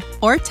today,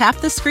 or tap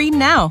the screen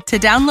now to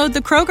download the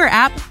Kroger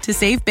app to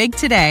save big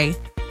today.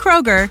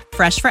 Kroger,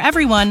 fresh for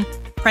everyone.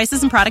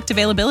 Prices and product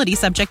availability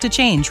subject to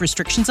change.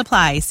 Restrictions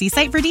apply. See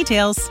site for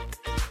details.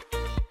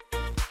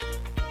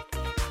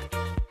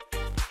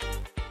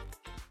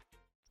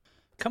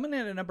 Coming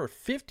in at number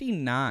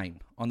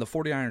 59 on the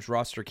 49ers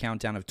roster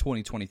countdown of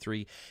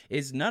 2023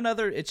 is none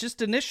other, it's just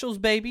initials,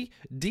 baby,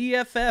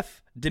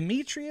 DFF,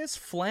 Demetrius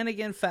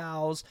Flanagan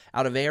Fowles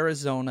out of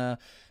Arizona,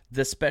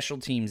 the special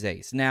teams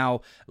ace. Now,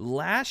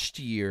 last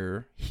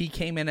year, he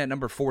came in at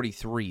number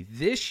 43.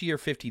 This year,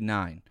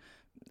 59.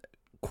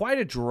 Quite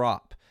a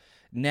drop.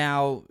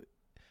 Now,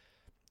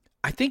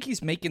 I think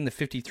he's making the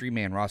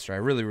 53-man roster. I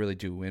really, really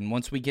do. And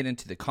once we get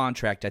into the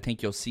contract, I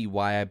think you'll see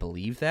why I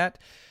believe that.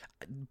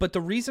 But the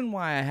reason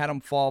why I had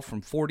him fall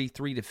from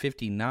 43 to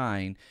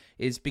 59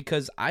 is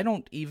because I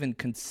don't even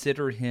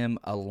consider him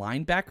a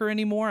linebacker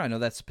anymore. I know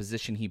that's the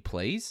position he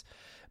plays,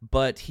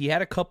 but he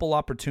had a couple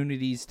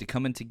opportunities to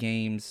come into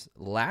games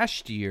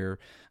last year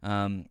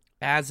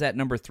as that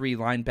number 3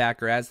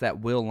 linebacker, as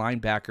that will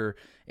linebacker,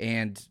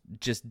 and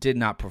just did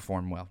not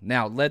perform well.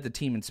 Now, led the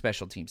team in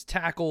special teams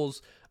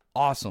tackles.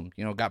 Awesome.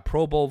 Got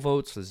Pro Bowl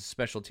votes as a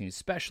special teams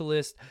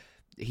specialist.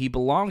 He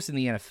belongs in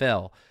the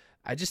NFL.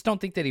 I just don't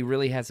think that he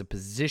really has a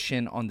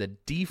position on the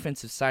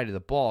defensive side of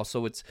the ball.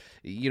 So it's,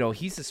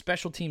 he's a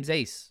special teams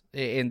ace,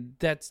 and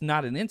that's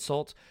not an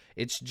insult.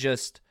 It's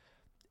just,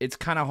 it's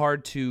kind of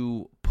hard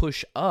to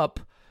push up,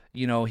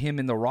 him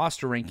in the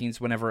roster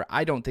rankings whenever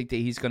I don't think that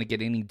he's going to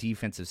get any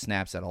defensive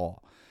snaps at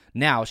all.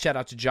 Now, shout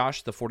out to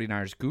Josh, the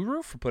 49ers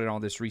guru, for putting all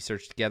this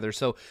research together.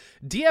 So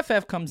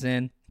DFF comes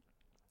in.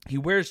 He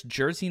wears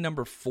jersey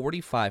number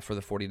 45 for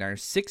the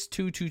 49ers, 6'2",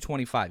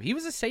 225. He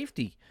was a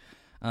safety.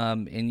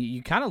 And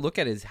you kind of look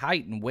at his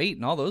height and weight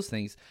and all those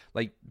things,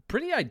 like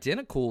pretty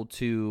identical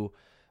to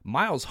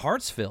Myles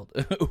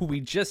Hartsfield, who we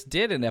just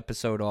did an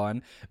episode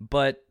on,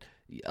 but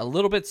a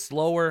little bit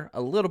slower,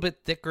 a little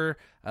bit thicker,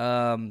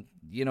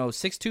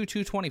 6'2",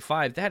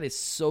 225. That is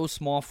so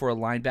small for a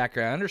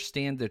linebacker. I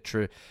understand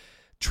the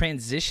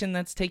transition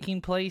that's taking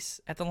place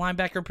at the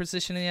linebacker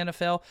position in the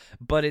NFL,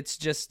 but it's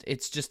just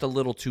a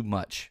little too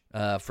much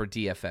for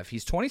DFF.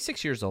 He's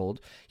 26 years old.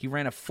 He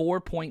ran a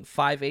 4.58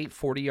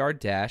 40-yard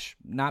dash,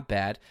 not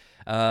bad.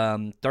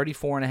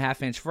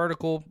 34.5-inch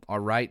vertical, all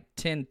right.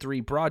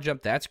 10.3 broad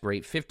jump, that's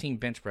great. 15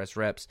 bench press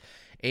reps,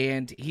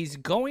 and he's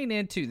going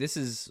into, this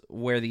is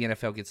where the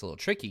NFL gets a little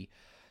tricky.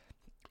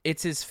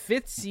 It's his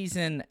 5th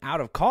season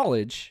out of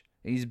college.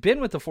 He's been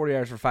with the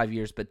 49ers for 5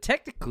 years, but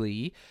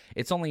technically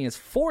it's only his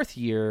 4th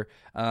year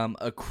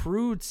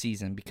accrued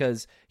season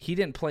because he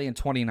didn't play in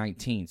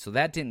 2019, so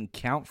that didn't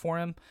count for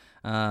him.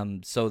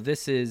 So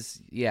this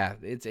is,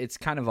 it's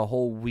kind of a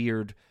whole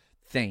weird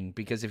thing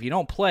because if you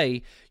don't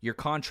play, your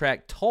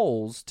contract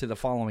tolls to the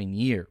following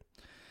year.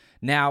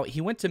 Now,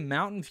 he went to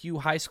Mountain View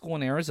High School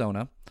in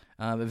Arizona,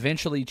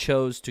 eventually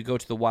chose to go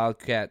to the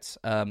Wildcats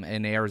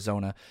in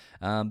Arizona.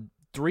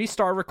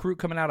 3-star recruit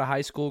coming out of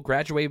high school,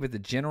 graduated with a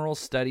general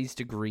studies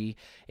degree,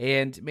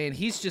 and, man,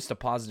 he's just a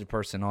positive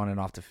person on and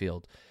off the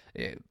field.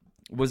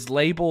 Was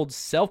labeled,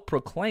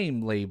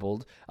 self-proclaimed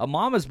labeled, a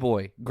mama's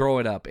boy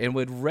growing up and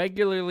would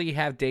regularly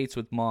have dates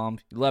with mom.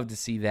 Love to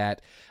see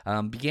that.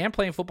 Began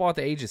playing football at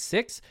the age of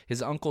 6.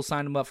 His uncle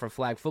signed him up for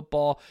flag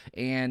football,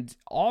 and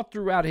all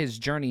throughout his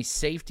journey,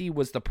 safety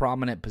was the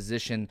prominent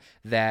position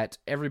that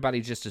everybody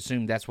just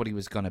assumed that's what he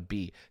was going to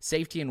be.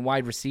 Safety and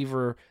wide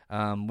receiver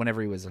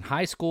whenever he was in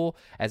high school.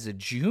 As a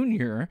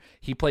junior,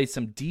 he played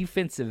some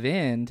defensive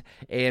end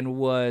and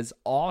was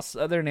all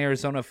Southern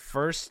Arizona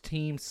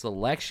first-team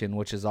selection,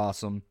 which is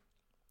awesome.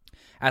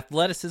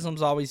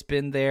 Athleticism's always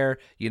been there.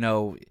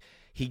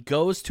 He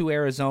goes to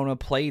Arizona,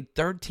 played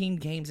 13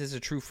 games as a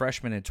true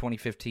freshman in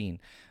 2015.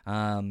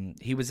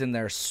 He was in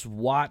their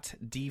SWAT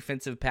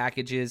defensive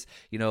packages.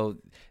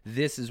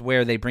 This is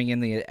where they bring in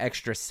the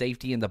extra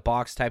safety in the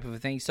box type of a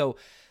thing. So,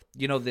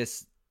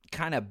 this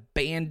kind of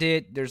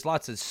bandit, there's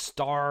lots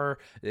of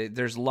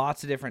there's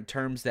lots of different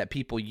terms that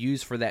people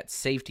use for that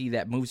safety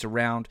that moves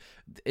around.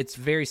 It's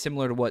very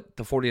similar to what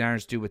the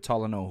 49ers do with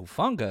Talanoa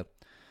Hufanga.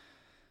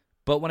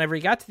 But whenever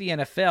he got to the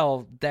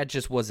NFL, that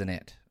just wasn't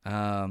it.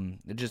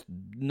 Just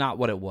not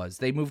what it was.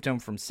 They moved him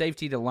from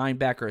safety to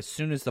linebacker as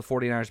soon as the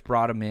 49ers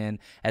brought him in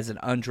as an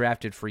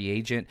undrafted free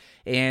agent.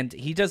 And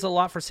he does a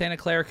lot for Santa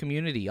Clara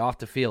community off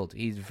the field.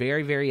 He's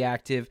very, very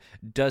active,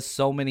 does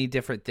so many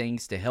different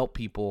things to help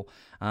people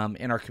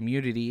in our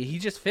community. He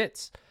just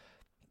fits.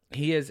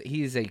 He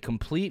is a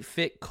complete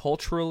fit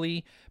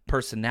culturally,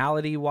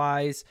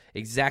 personality-wise,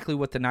 exactly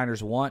what the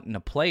Niners want in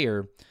a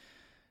player.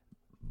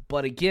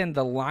 But again,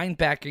 the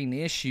linebacking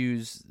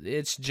issues,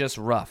 it's just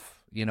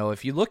rough. You know,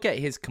 if you look at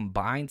his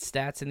combined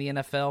stats in the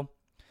NFL,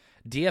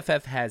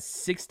 DFF has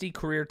 60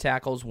 career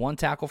tackles, 1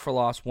 tackle for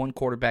loss, 1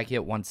 quarterback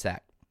hit, 1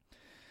 sack.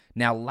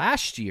 Now,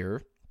 last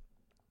year,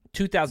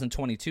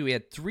 2022, he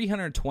had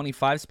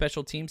 325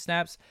 special team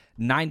snaps,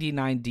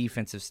 99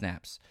 defensive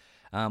snaps,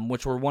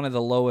 which were one of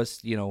the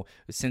lowest,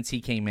 since he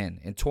came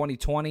in. In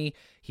 2020,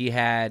 he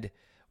had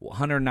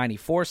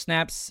 194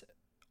 snaps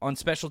on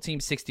special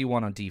teams,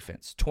 61 on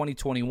defense.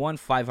 2021,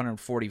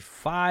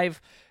 545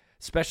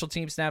 special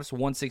team snaps,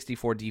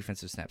 164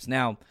 defensive snaps.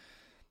 Now,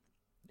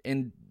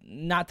 and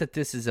not that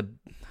this is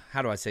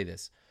how do I say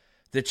this?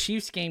 The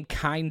Chiefs game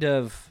kind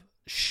of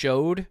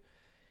showed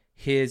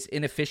his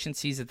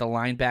inefficiencies at the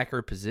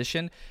linebacker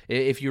position.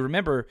 If you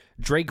remember,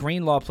 Dre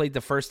Greenlaw played the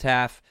first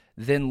half,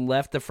 then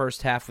left the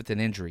first half with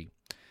an injury.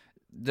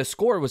 The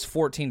score was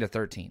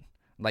 14-13.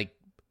 Like,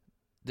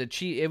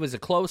 it was a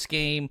close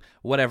game,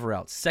 whatever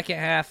else. Second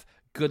half,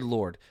 good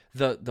Lord.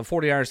 The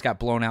 49ers got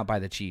blown out by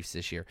the Chiefs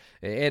this year.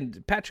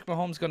 And Patrick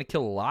Mahomes is going to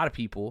kill a lot of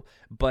people,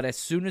 but as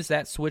soon as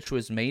that switch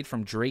was made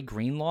from Dre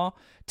Greenlaw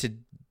to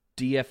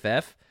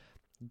DFF,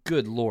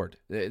 good Lord.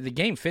 The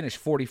game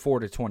finished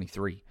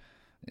 44-23.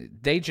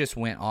 They just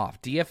went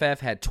off.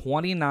 DFF had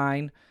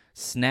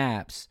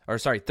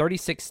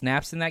 36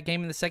 snaps in that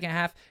game in the second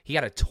half. He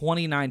got a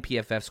 29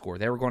 PFF score.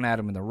 They were going at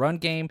him in the run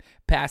game,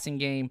 passing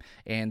game,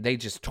 and they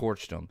just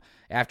torched him.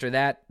 After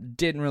that,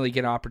 didn't really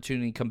get an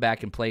opportunity to come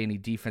back and play any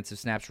defensive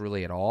snaps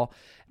really at all.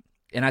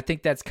 And I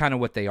think that's kind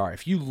of what they are.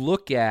 If you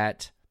look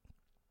at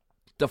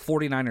the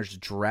 49ers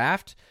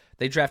draft,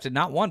 they drafted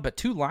not 1, but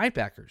 2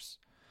 linebackers.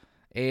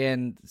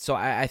 And so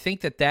I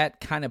think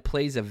that kind of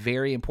plays a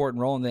very important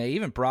role. And they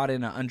even brought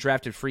in an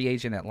undrafted free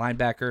agent at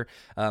linebacker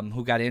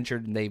who got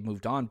injured and they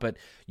moved on. But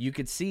you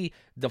could see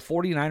the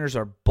 49ers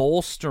are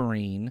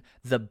bolstering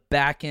the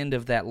back end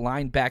of that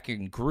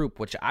linebacking group,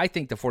 which I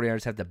think the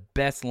 49ers have the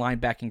best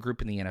linebacking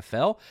group in the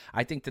NFL.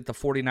 I think that the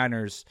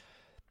 49ers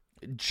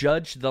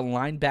judge the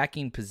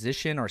linebacking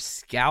position or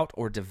scout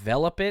or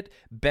develop it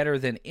better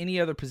than any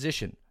other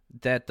position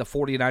that the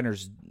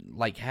 49ers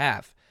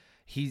have.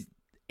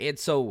 And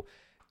so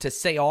to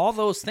say all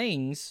those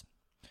things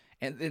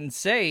and then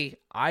say,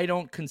 I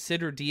don't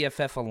consider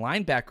DFF a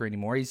linebacker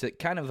anymore. He's a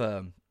kind of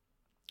a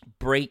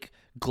break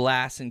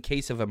glass in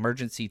case of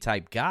emergency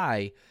type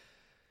guy.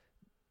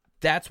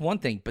 That's one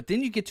thing. But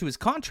then you get to his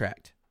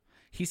contract.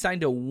 He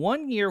signed a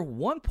 1-year,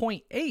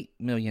 $1.8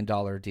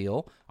 million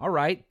deal. All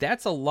right,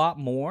 that's a lot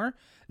more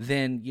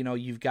than,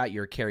 you've got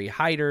your Kerry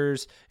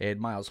Hyders and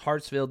Myles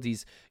Hartsfield,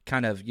 these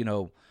kind of,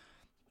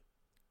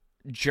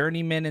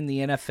 journeymen in the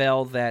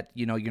NFL that,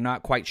 you're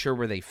not quite sure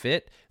where they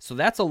fit. So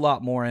that's a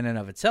lot more in and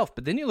of itself.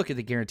 But then you look at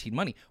the guaranteed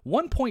money,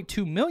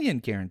 $1.2 million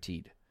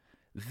guaranteed.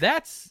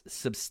 That's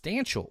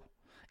substantial.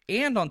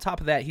 And on top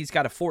of that, he's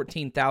got a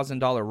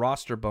 $14,000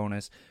 roster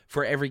bonus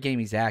for every game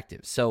he's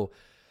active. So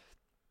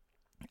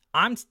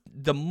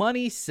the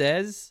money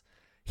says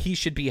he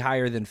should be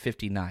higher than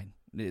 59.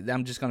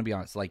 I'm just going to be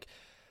honest.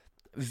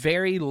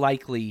 Very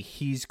likely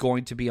he's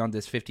going to be on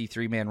this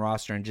 53-man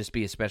roster and just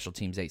be a special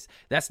teams ace.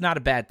 That's not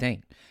a bad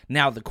thing.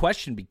 Now, the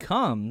question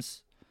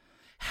becomes,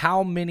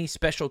 how many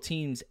special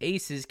teams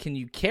aces can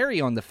you carry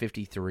on the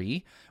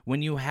 53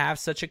 when you have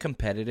such a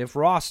competitive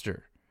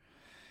roster?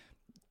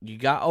 You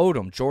got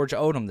George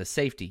Odom, the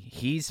safety.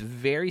 He's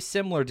very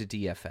similar to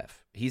DFF.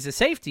 He's a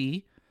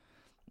safety,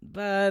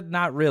 but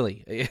not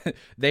really.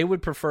 They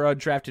would prefer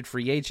undrafted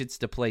free agents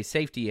to play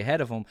safety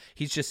ahead of him.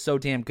 He's just so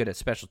damn good at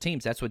special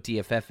teams. That's what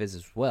DFF is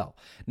as well.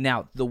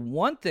 Now, the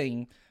one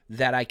thing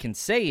that I can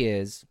say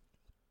is,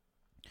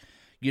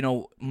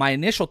 my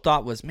initial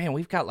thought was, man,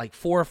 we've got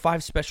 4 or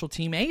 5 special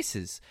team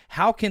aces.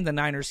 How can the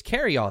Niners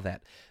carry all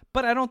that?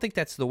 But I don't think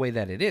that's the way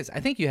that it is.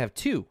 I think you have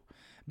 2.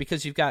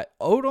 Because you've got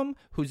Odom,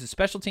 who's a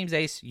special teams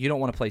ace. You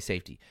don't want to play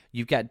safety.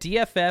 You've got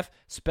DFF,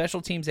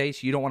 special teams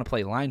ace. You don't want to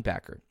play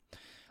linebacker.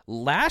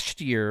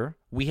 Last year,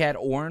 we had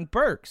Oren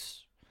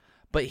Burks,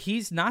 but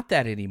he's not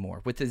that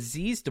anymore. With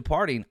Azeez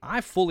departing, I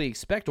fully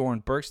expect Oren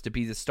Burks to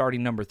be the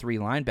starting number 3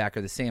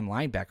 linebacker, the same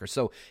linebacker.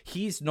 So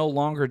he's no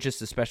longer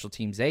just a special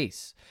teams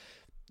ace.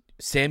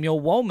 Samuel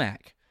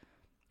Womack,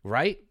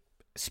 right?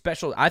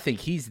 I think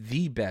he's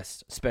the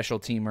best special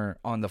teamer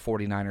on the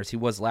 49ers. He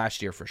was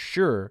last year for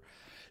sure.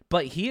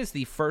 But he is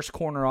the first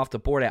corner off the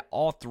board at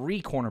all 3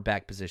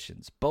 cornerback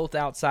positions, both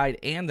outside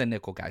and the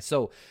nickel guy.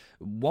 So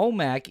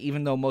Womack,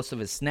 even though most of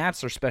his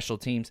snaps are special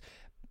teams,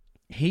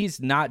 he's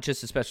not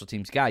just a special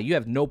teams guy. You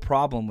have no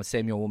problem with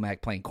Samuel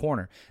Womack playing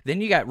corner. Then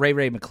you got Ray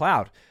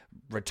McLeod,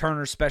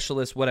 returner,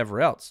 specialist,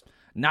 whatever else.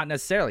 Not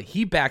necessarily.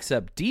 He backs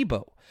up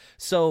Debo.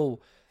 So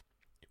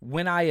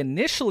when I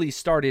initially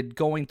started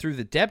going through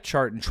the depth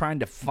chart and trying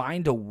to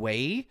find a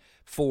way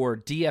for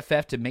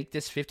DFF to make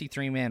this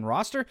 53-man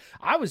roster,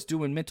 I was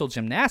doing mental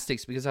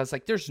gymnastics because I was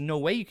like, there's no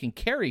way you can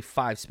carry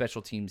 5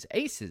 special teams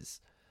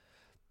aces.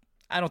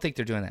 I don't think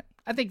they're doing that.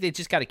 I think they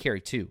just got to carry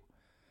 2.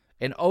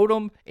 And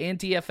Odom and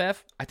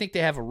DFF, I think they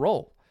have a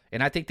role.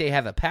 And I think they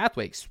have a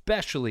pathway,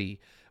 especially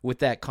with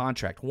that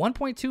contract.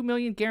 $1.2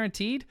 million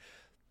guaranteed.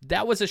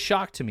 That was a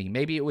shock to me.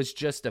 Maybe it was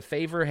just a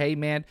favor. Hey,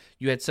 man,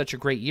 you had such a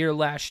great year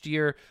last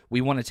year.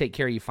 We want to take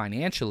care of you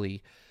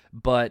financially.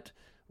 But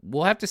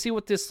we'll have to see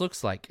what this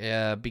looks like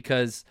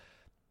because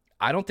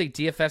I don't think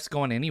DFF's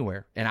going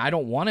anywhere. And I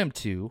don't want him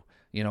to.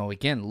 You know,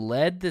 again,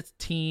 led the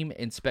team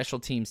in special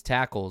teams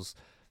tackles.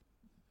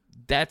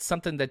 That's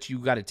something that you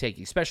got to take,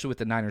 especially with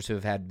the Niners who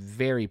have had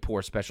very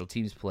poor special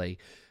teams play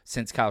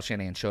since Kyle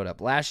Shanahan showed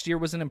up. Last year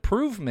was an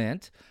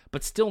improvement,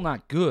 but still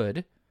not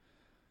good.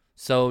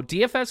 So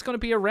DFF's going to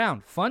be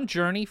around. Fun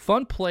journey,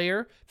 fun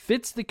player,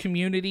 fits the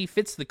community,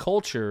 fits the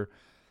culture.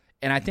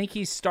 And I think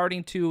he's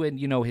starting to, in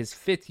his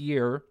 5th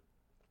year,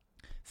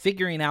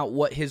 figuring out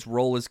what his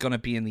role is going to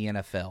be in the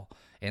NFL.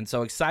 And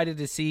so excited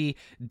to see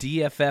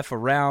DFF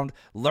around,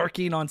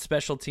 lurking on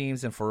special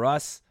teams. And for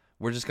us,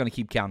 we're just going to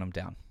keep counting them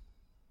down.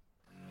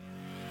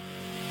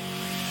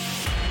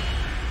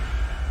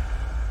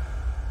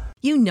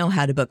 You know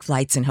how to book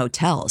flights and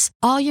hotels.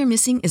 All you're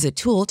missing is a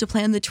tool to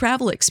plan the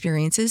travel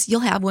experiences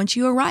you'll have once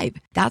you arrive.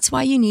 That's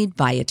why you need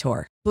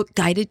Viator. Book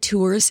guided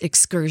tours,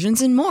 excursions,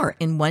 and more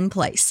in one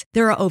place.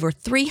 There are over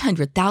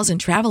 300,000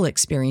 travel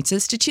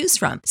experiences to choose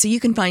from, so you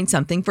can find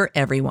something for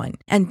everyone.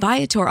 And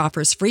Viator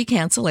offers free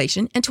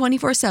cancellation and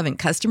 24/7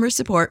 customer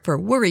support for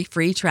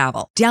worry-free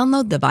travel.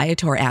 Download the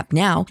Viator app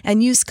now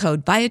and use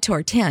code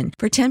Viator10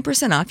 for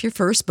 10% off your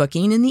first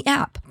booking in the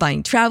app.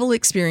 Find travel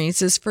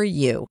experiences for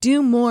you.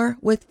 Do more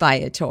with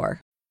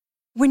Viator.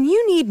 When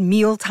you need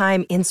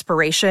mealtime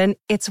inspiration,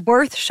 it's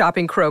worth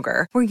shopping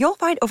Kroger, where you'll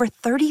find over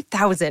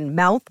 30,000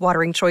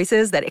 mouth-watering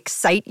choices that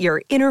excite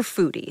your inner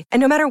foodie. And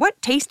no matter what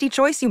tasty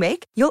choice you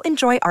make, you'll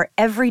enjoy our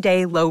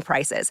everyday low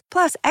prices,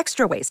 plus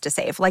extra ways to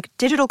save, like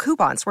digital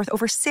coupons worth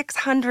over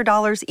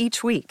 $600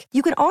 each week.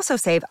 You can also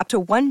save up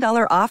to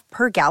 $1 off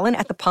per gallon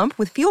at the pump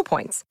with fuel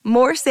points.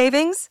 More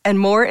savings and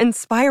more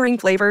inspiring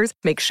flavors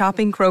make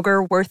shopping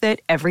Kroger worth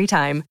it every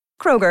time.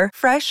 Kroger,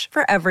 fresh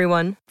for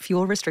everyone.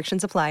 Fuel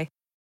restrictions apply.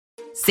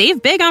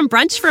 Save big on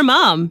brunch for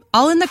mom,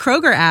 all in the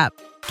Kroger app.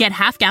 Get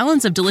half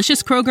gallons of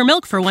delicious Kroger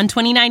milk for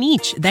 $1.29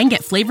 each. Then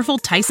get flavorful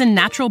Tyson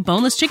natural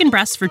boneless chicken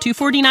breasts for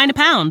 $2.49 a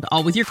pound,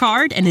 all with your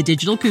card and a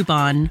digital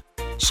coupon.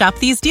 Shop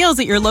these deals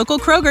at your local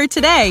Kroger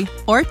today,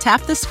 or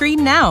tap the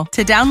screen now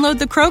to download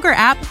the Kroger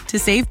app to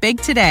save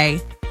big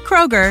today.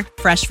 Kroger,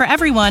 fresh for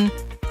everyone.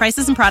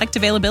 Prices and product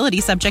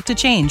availability subject to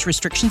change.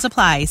 Restrictions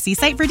apply. See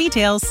site for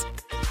details.